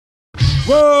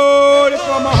Whoa, this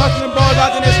for my hustling balls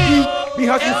out in the street. Be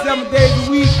hustling 7 days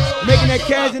a week, making that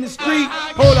cash in the street.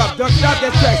 Hold up, duck, stop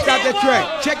that track.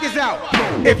 Check this out.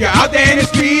 If you're out there in the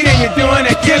street and you're doing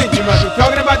that killing, you must be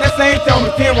talking about that same tone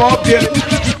with 10 wall village.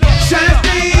 Shine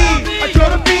Street, I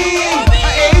drove the beat,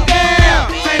 I ate down,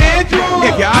 St. Andrew.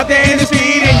 If you're out there in the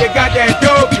street and you got that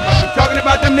dope, you must be talking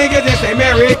about them niggas in St.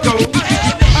 Mary Co.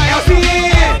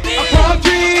 LCN, a palm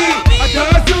tree, a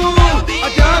dug zoo, a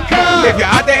dug cup. If you're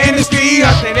out there in the street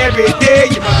hustling every day,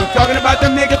 you must be talking about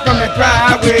them niggas from the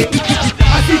driveway.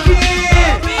 I see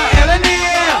KN, a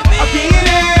LNL, a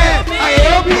PNL, a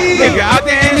LP. If you're out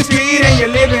there in the street and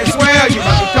you're living swell, you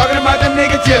must be talking about them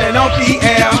niggas chilling on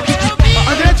PL.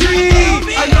 Under the tree,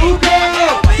 a new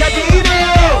girl, got the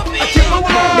a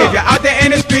Chippewa. If you're out there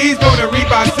in the streets, go to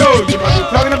Reebok Soul, you must be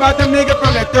talking about them niggas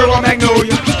from that third one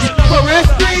Magnolia.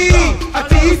 Forest Street, a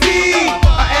TC,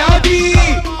 a LD,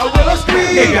 a Willow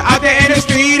Street. If you're out there in the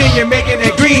street and you're making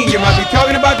it green, you must be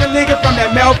talking about them niggas from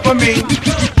that Melt for me.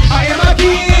 I am a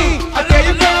king, I tell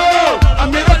you bro,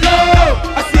 I'm in a flow,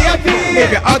 I see a king.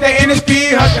 If you're out there in the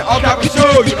street hustling all type of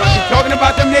show, you must be talking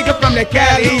about them niggas from that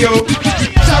Cali, yo.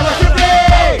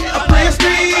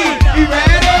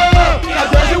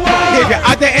 If you're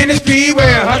out there in the street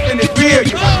where hustling is real,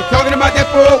 you must be talking about that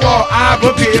four-wall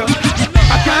Iberville.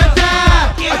 A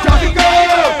contact, a traffic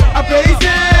goal, a basin,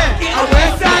 a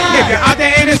west side. If you're out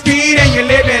there in the street and you're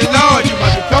living large, you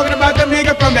must be talking about them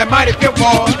niggas from that mighty Fifth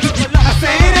Wall. A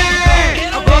St.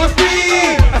 Anne, a Broad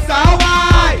Street, a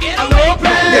Southwide, a Low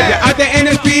Plain. If you're out there in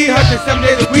the street hustling 7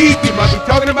 days a week, you must be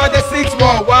talking about that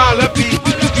 6-wall Wild Up Beat.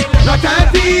 La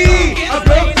Tante, a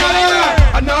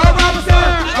Brookford, a North Robinson,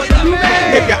 a Jubilee.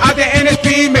 If you're out there in the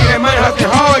street making that money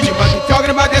hustling hard, you must be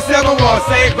talking about that 7-wall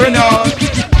St. Bernard.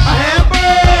 A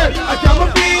Hamburg, a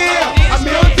Dummerfield, a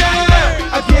Milton,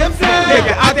 a Gibson. If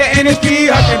you're out there in the street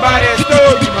hustling by that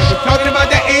store, you must be talking about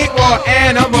that 8-wall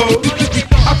Animal.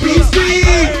 A P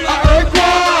Street, a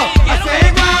Earthquake, a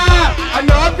St. Rob, a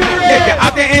North Period. If you're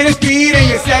out there in the street and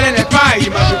you're selling that fire,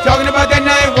 you must be talking about that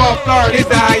 9-wall Florida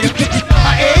Desire.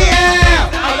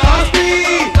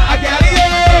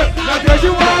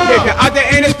 If you're out there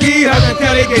in the street hustling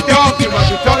till they get dark, you must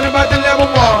be talking about the level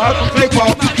wall, hustle play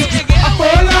ball. A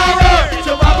Fort Laura,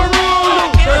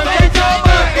 Chavabaroo, Thursday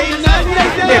Jumper,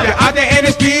 89. If you're out there in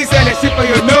the street selling shit for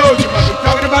your nose, you must be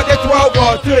talking about that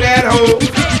 12-wall to that hole.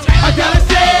 A Dallas,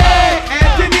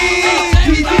 Anthony,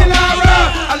 TG Laura,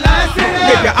 Alliance Center.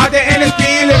 If you're out there in the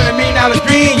street living a $1 million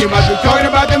dream, you must be talking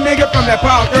about them niggas from that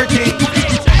Power 13.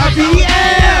 A BL,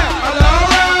 a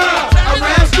Laura, a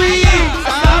Ram Street,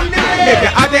 a South. If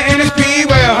you're out there in the street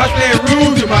where hustling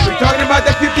rules, you must be talking about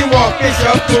the 50-wall fish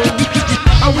up food.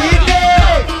 A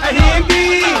weekday, a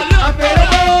Hindi, a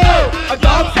Federal, a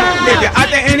dog sign. If you're out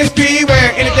there in the street where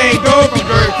anything goes from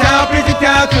Bird Town, Busy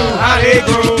Town to Holly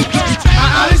Grove. A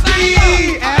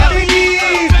Honesty, Avenue,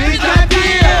 Big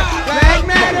Frontier, Black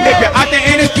Matter. If you're out there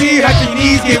in the street hustling, your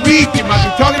knees get weak, you must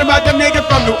be talking about them niggas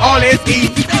from New Orleans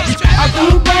East. A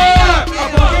Cooper, a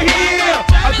Bunker Hill,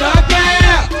 a Dog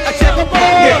Cab, a Checkerboard.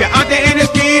 If you're out there in the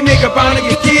street, nigga bound to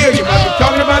get killed, you must be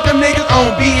talking about them niggas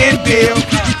on B and Bill.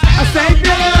 A St.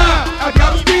 Villa, a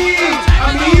Double Street,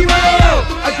 a Nero,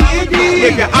 a D&D.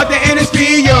 If you're out there in the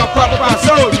street, you're a proper by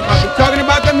soul, you must be talking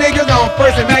about them niggas on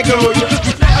First and Magnolia.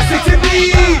 A 6 and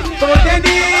B, 4th and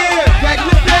Deer,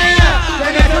 Jacqueline Sam,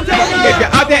 if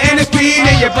you're out there in the street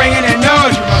and you're bringing that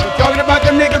noise, you must be talking about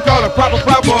them niggas called a proper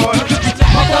pop boy.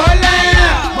 My boy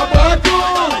Lamb, my boy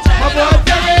Cool, my boy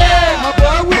Terry, my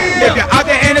boy Will. If you're out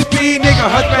there in the street, nigga,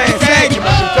 hustling and sag, you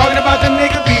must be talking about them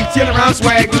niggas be chillin' around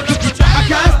swagger. A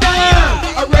Constant,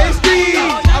 a Ray Street,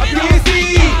 a PNC,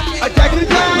 a Jacqueline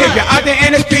Sam. If you're out there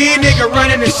in the street, nigga,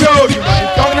 running the show, you must be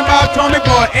talking about Tommy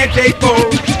Boy and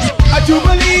J4. A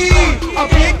Jubilee